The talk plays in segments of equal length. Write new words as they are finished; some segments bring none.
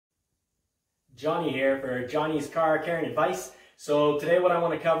Johnny here for Johnny's Car Care and Advice. So today what I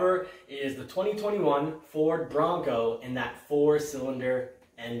want to cover is the 2021 Ford Bronco and that 4-cylinder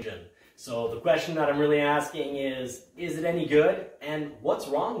engine. So the question that I'm really asking is it any good and what's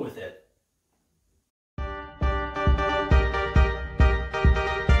wrong with it?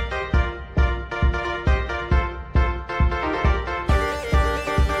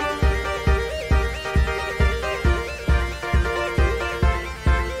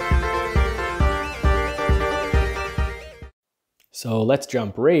 So let's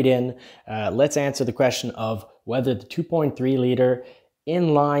jump right in. Let's answer the question of whether the 2.3 liter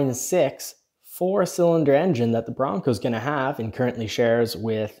inline 6 4-cylinder engine that the Bronco is going to have and currently shares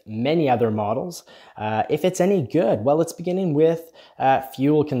with many other models, if it's any good. Well, it's beginning with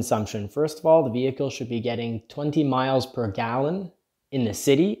fuel consumption. First of all, the vehicle should be getting 20 miles per gallon in the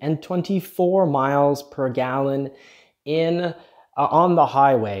city and 24 miles per gallon on the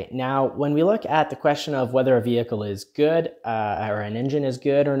highway. Now, when we look at the question of whether a vehicle is good or an engine is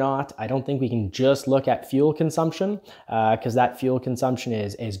good or not, I don't think we can just look at fuel consumption because that fuel consumption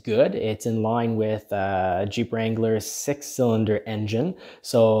is good. It's in line with Jeep Wrangler's 6-cylinder engine.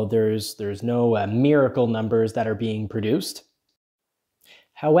 So there's no miracle numbers that are being produced.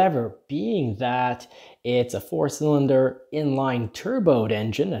 However, being that it's a 4-cylinder inline turboed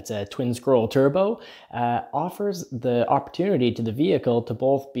engine, that's a twin scroll turbo, offers the opportunity to the vehicle to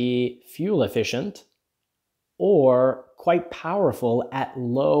both be fuel efficient or quite powerful at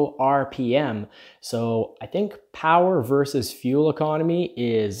low RPM. So I think power versus fuel economy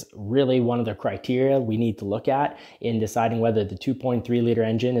is really one of the criteria we need to look at in deciding whether the 2.3 liter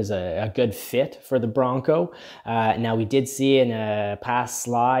engine is a good fit for the Bronco. Now, we did see in a past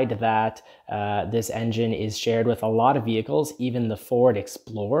slide that this engine is shared with a lot of vehicles, even the Ford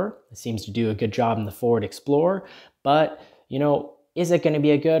Explorer. It seems to do a good job in the Ford Explorer, but is it going to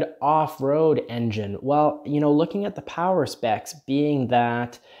be a good off-road engine? Well, looking at the power specs, being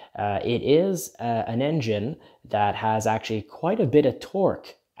that it is an engine that has actually quite a bit of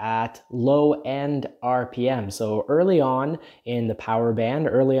torque at low-end RPM. So early on in the power band,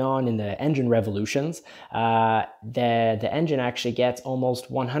 early on in the engine revolutions, the engine actually gets almost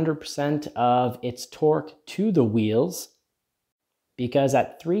 100% of its torque to the wheels, because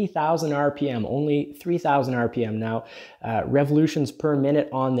at 3,000 RPM, only 3,000 RPM. Now, revolutions per minute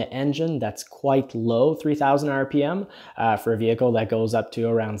on the engine, that's quite low, 3,000 RPM. For a vehicle that goes up to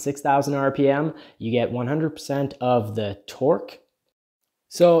around 6,000 RPM, you get 100% of the torque.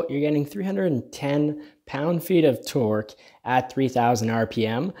 So you're getting 310 pound-feet of torque at 3,000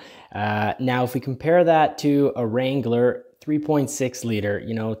 RPM. Now, if we compare that to a Wrangler 3.6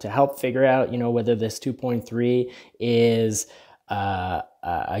 liter, to help figure out, whether this 2.3 is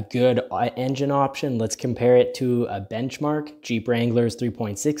a good engine option, let's compare it to a benchmark Jeep Wrangler's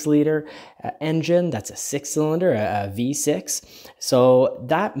 3.6 liter engine. That's a 6-cylinder, a V6. So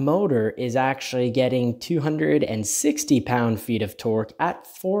that motor is actually getting 260 pound-feet of torque at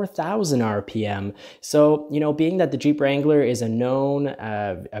 4,000 RPM. So, being that the Jeep Wrangler is a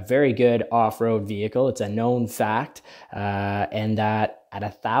very good off-road vehicle, it's a known fact, and that at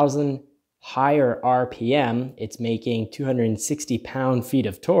 1,000 higher RPM, it's making 260 pound-feet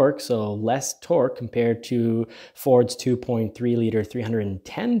of torque, so less torque compared to Ford's 2.3 liter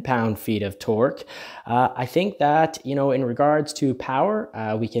 310 pound-feet of torque. I think that, in regards to power,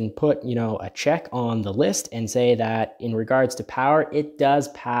 we can put, a check on the list and say that in regards to power, it does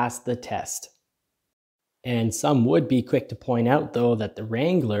pass the test. And some would be quick to point out, though, that the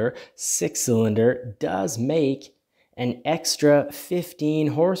Wrangler 6-cylinder does make an extra 15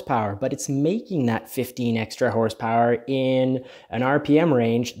 horsepower, but it's making that 15 extra horsepower in an RPM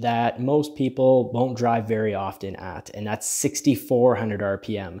range that most people won't drive very often at, and that's 6,400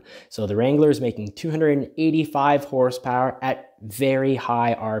 RPM. So the Wrangler is making 285 horsepower at very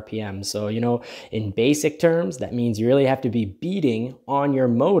high RPM. So, in basic terms, that means you really have to be beating on your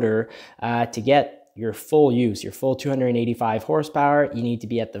motor to get your full use, your full 285 horsepower. You need to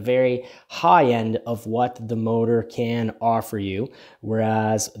be at the very high end of what the motor can offer you.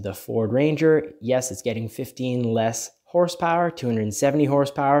 Whereas the Ford Ranger, yes, it's getting 15 less horsepower, 270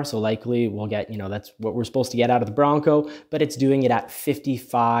 horsepower. So likely we'll get, that's what we're supposed to get out of the Bronco, but it's doing it at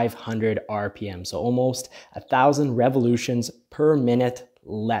 5,500 RPM. So almost 1,000 revolutions per minute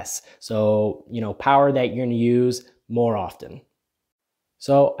less. So, power that you're going to use more often.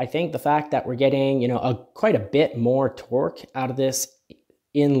 So I think the fact that we're getting, quite a bit more torque out of this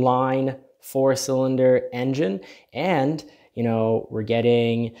inline 4-cylinder engine, and you know, we're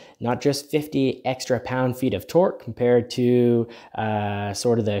getting not just 50 extra pound-feet of torque compared to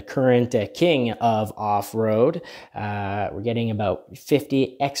sort of the current king of off-road. We're getting about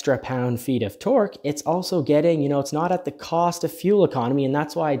 50 extra pound-feet of torque. It's also getting, you know, it's not at the cost of fuel economy, and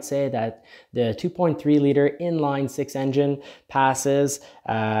that's why I'd say that the 2.3 liter inline six engine passes,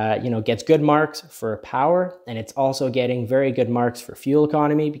 you know, gets good marks for power, and it's also getting very good marks for fuel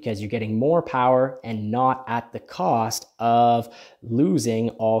economy because you're getting more power and not at the cost of losing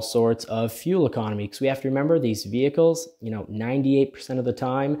all sorts of fuel economy. Because we have to remember these vehicles, you know, 98% of the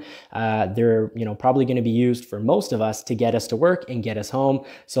time, they're, you know, probably going to be used for most of us to get us to work and get us home.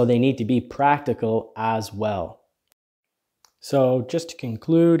 So they need to be practical as well. So just to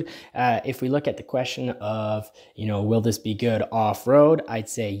conclude, if we look at the question of, you know, will this be good off-road? I'd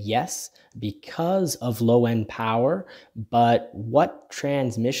say yes, because of low-end power. But what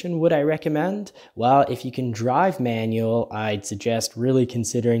transmission would I recommend? Well, if you can drive manual, I'd suggest really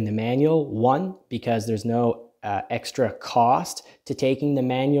considering the manual. One, because there's no extra cost to taking the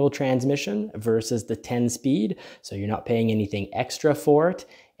manual transmission versus the 10-speed. So you're not paying anything extra for it.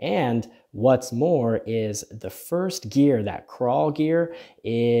 And what's more is the first gear, that crawl gear,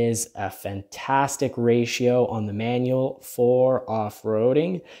 is a fantastic ratio on the manual for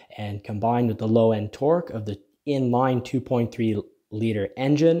off-roading, and combined with the low-end torque of the inline 2.3 liter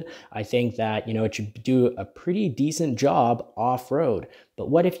engine, I think that, you know, it should do a pretty decent job off-road. But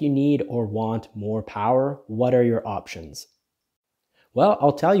what if you need or want more power? What are your options? Well,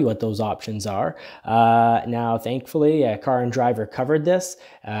 I'll tell you what those options are. Now, thankfully, Car and Driver covered this.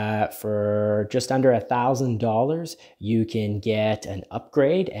 For just under $1,000, you can get an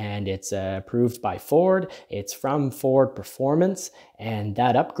upgrade, and it's approved by Ford. It's from Ford Performance, and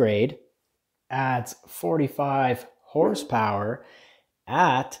that upgrade adds 45 horsepower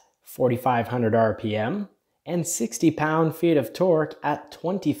at 4,500 RPM. And 60 pound-feet of torque at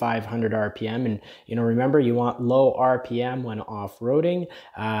 2,500 RPM. And, you know, remember, you want low RPM when off-roading.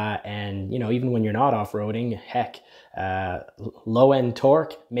 And, you know, even when you're not off-roading, heck, low-end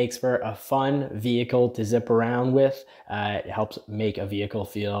torque makes for a fun vehicle to zip around with. It helps make a vehicle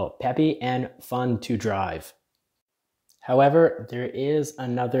feel peppy and fun to drive. However, there is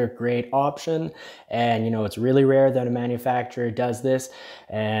another great option, and, you know, it's really rare that a manufacturer does this,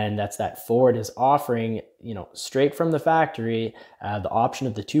 and that's that Ford is offering, you know, straight from the factory, the option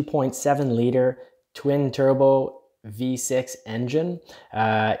of the 2.7 liter twin turbo V6 engine.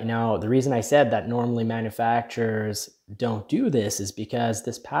 Now, the reason I said that normally manufacturers don't do this is because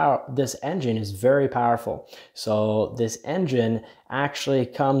this engine is very powerful. So this engine actually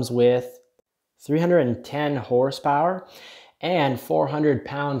comes with 310 horsepower and 400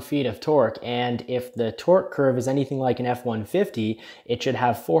 pound-feet of torque. And if the torque curve is anything like an F-150, it should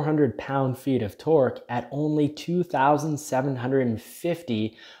have 400 pound-feet of torque at only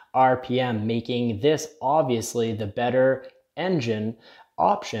 2,750 RPM, making this obviously the better engine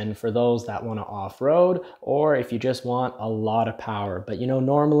option for those that want to off-road, or if you just want a lot of power. But, you know,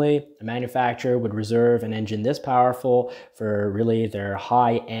 normally a manufacturer would reserve an engine this powerful for really their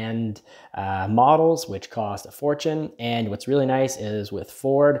high-end models, which cost a fortune. And what's really nice is with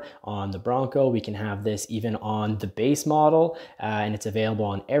Ford on the Bronco, we can have this even on the base model, and it's available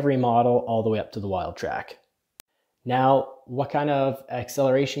on every model all the way up to the Wild Track. Now, what kind of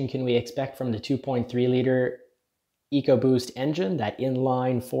acceleration can we expect from the 2.3 liter EcoBoost engine, that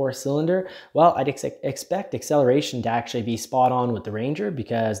inline 4-cylinder? Well, I'd expect acceleration to actually be spot on with the Ranger,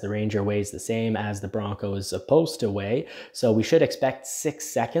 because the Ranger weighs the same as the Bronco is supposed to weigh. So we should expect 6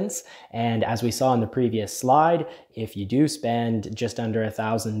 seconds. And as we saw in the previous slide, if you do spend just under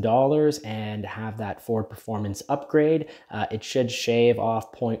 $1,000 and have that Ford Performance upgrade, it should shave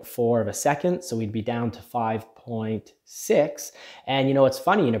off 0.4 of a second. So we'd be down to 5.6. And, you know, it's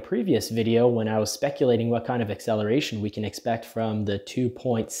funny, in a previous video when I was speculating what kind of acceleration we can expect from the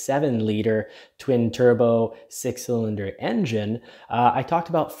 2.7 liter twin turbo 6-cylinder engine, I talked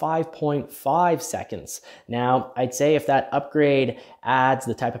about 5.5 seconds. Now, I'd say if that upgrade adds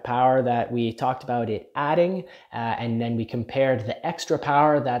the type of power that we talked about it adding, and then we compared the extra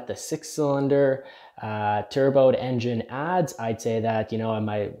power that the 6-cylinder turboed engine adds, I'd say that, you know,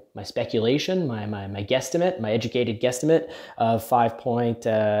 my speculation, my guesstimate, my educated guesstimate of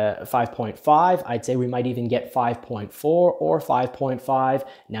 5.5, I'd say we might even get 5.4 or 5.5.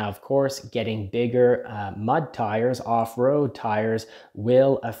 Now, of course, getting bigger mud tires, off-road tires,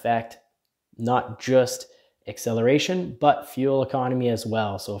 will affect not just acceleration, but fuel economy as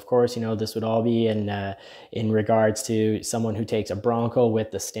well. So of course, you know, this would all be in regards to someone who takes a Bronco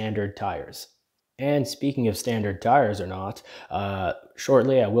with the standard tires. And speaking of standard tires or not,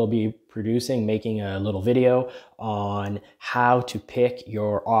 shortly I will be making a little video on how to pick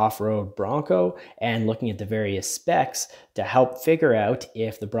your off-road Bronco and looking at the various specs to help figure out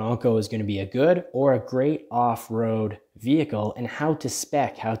if the Bronco is going to be a good or a great off-road vehicle, and how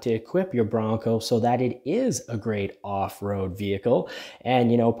to equip your Bronco so that it is a great off-road vehicle. And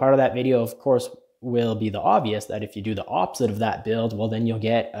part of that video, of course, will be the obvious, that if you do the opposite of that build, well, then you'll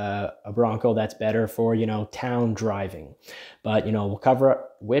get a Bronco that's better for, town driving. But, we'll cover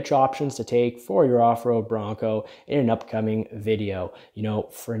which options to take for your off-road Bronco in an upcoming video.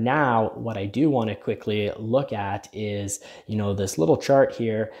 For now, what I do want to quickly look at is, this little chart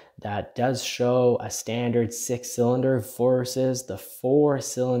here that does show a standard 6-cylinder versus the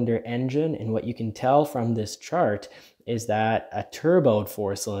 4-cylinder engine. And what you can tell from this chart is that a turboed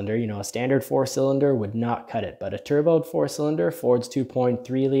 4-cylinder, a standard 4-cylinder would not cut it, but a turboed 4-cylinder, Ford's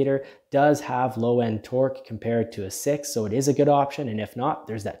 2.3 liter, does have low end torque compared to a 6, so it is a good option. And if not,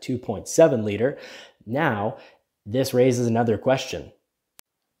 there's that 2.7 liter. Now, this raises another question.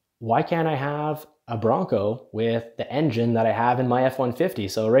 Why can't I have a Bronco with the engine that I have in my F-150?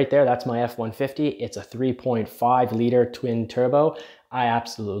 So right there, that's my F-150. It's a 3.5 liter twin turbo. I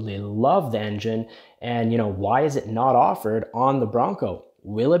absolutely love the engine. And why is it not offered on the Bronco?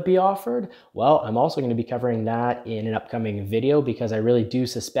 Will it be offered? Well, I'm also going to be covering that in an upcoming video, because I really do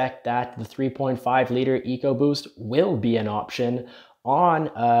suspect that the 3.5 liter EcoBoost will be an option on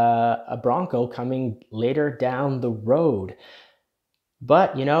a Bronco coming later down the road.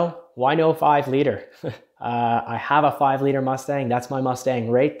 But why no 5 liter? I have a 5 liter Mustang. That's my Mustang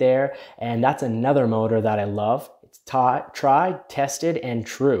right there. And that's another motor that I love. It's tried, tested, and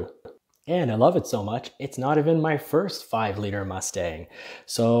true. And I love it so much, it's not even my first 5 liter Mustang.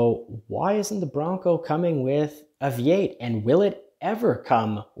 So why isn't the Bronco coming with a V8? And will it ever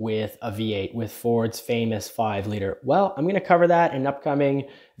come with a V8 with Ford's famous 5 liter? Well, I'm going to cover that in an upcoming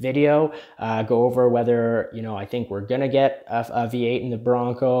video, go over whether, I think we're going to get a V8 in the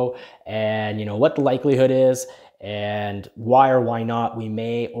Bronco, and, what the likelihood is, and why or why not we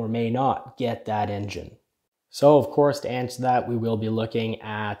may or may not get that engine. So, of course, to answer that, we will be looking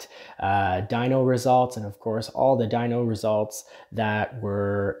at dyno results, and of course, all the dyno results that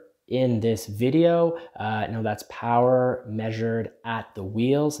were in this video. Now that's power measured at the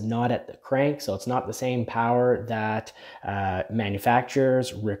wheels, not at the crank. So it's not the same power that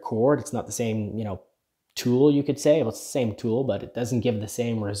manufacturers record. It's not the same, tool, you could say. Well, it's the same tool, but it doesn't give the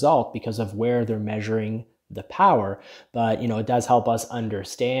same result because of where they're measuring the power. But it does help us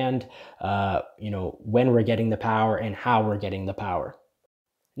understand when we're getting the power and how we're getting the power.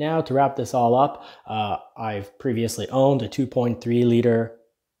 Now, to wrap this all up, I've previously owned a 2.3 liter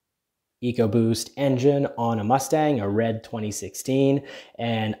EcoBoost engine on a Mustang, a red 2016,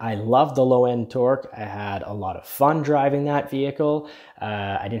 and I love the low end torque. I had a lot of fun driving that vehicle.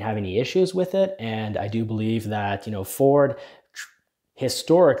 I didn't have any issues with it, and I do believe that Ford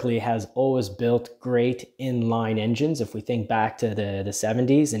historically has always built great inline engines. If we think back to the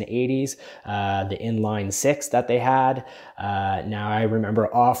 70s and 80s, the inline 6 that they had. Now I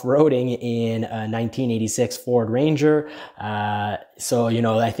remember off-roading in a 1986 Ford Ranger. So,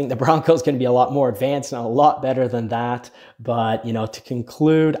 I think the Bronco is going to be a lot more advanced and a lot better than that. But, to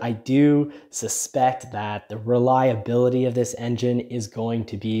conclude, I do suspect that the reliability of this engine is going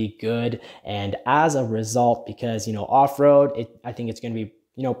to be good. And as a result, because, off-road, I think it's going to be,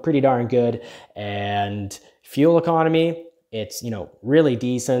 pretty darn good. And fuel economy, it's, really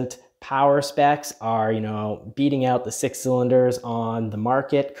decent. Power specs are, beating out the 6 cylinders on the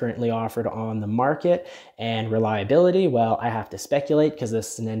market, currently offered on the market. And reliability, well, I have to speculate because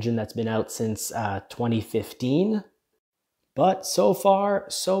this is an engine that's been out since 2015. But so far,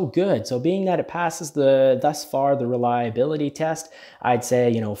 so good. So being that it passes thus far the reliability test, I'd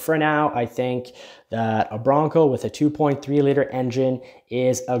say, for now, I think that a Bronco with a 2.3 liter engine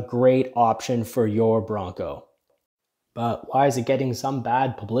is a great option for your Bronco. But why is it getting some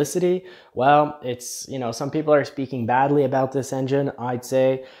bad publicity? Well, it's, some people are speaking badly about this engine. I'd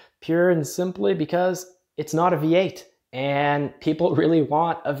say pure and simply because it's not a V8. And people really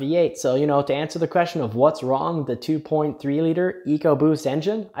want a V8. So, to answer the question of what's wrong with the 2.3 liter EcoBoost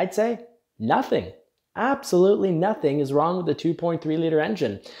engine, I'd say nothing. Absolutely nothing is wrong with the 2.3 liter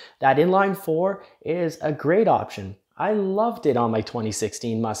engine. That inline 4 is a great option. I loved it on my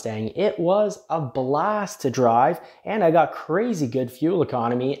 2016 Mustang. It was a blast to drive, and I got crazy good fuel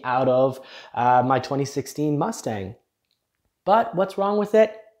economy out of my 2016 Mustang. But what's wrong with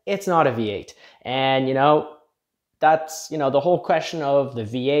it? It's not a V8. And, that's, the whole question of the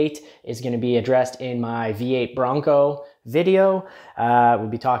V8 is going to be addressed in my V8 Bronco video. We'll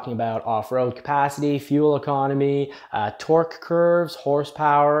be talking about off-road capacity, fuel economy, torque curves,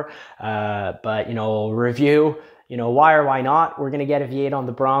 horsepower, but we'll review why or why not we're going to get a V8 on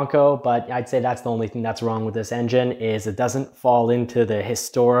the Bronco. But I'd say that's the only thing that's wrong with this engine, is it doesn't fall into the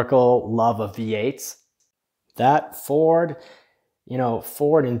historical love of V8s that Ford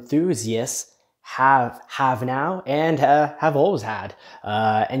enthusiasts have now and have always had.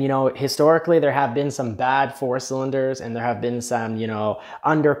 And historically there have been some bad 4-cylinders and there have been some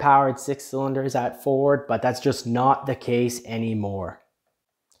underpowered 6-cylinders at Ford, but that's just not the case anymore.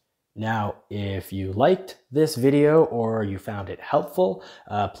 Now, if you liked this video or you found it helpful,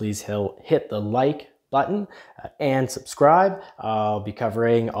 please hit the like button and subscribe. I'll be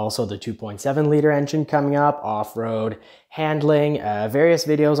covering also the 2.7 liter engine coming up, off-road handling, various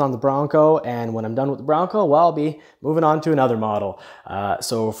videos on the Bronco, and when I'm done with the Bronco, well, I'll be moving on to another model.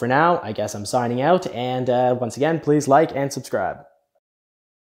 So for now, I guess I'm signing out, and once again, please like and subscribe.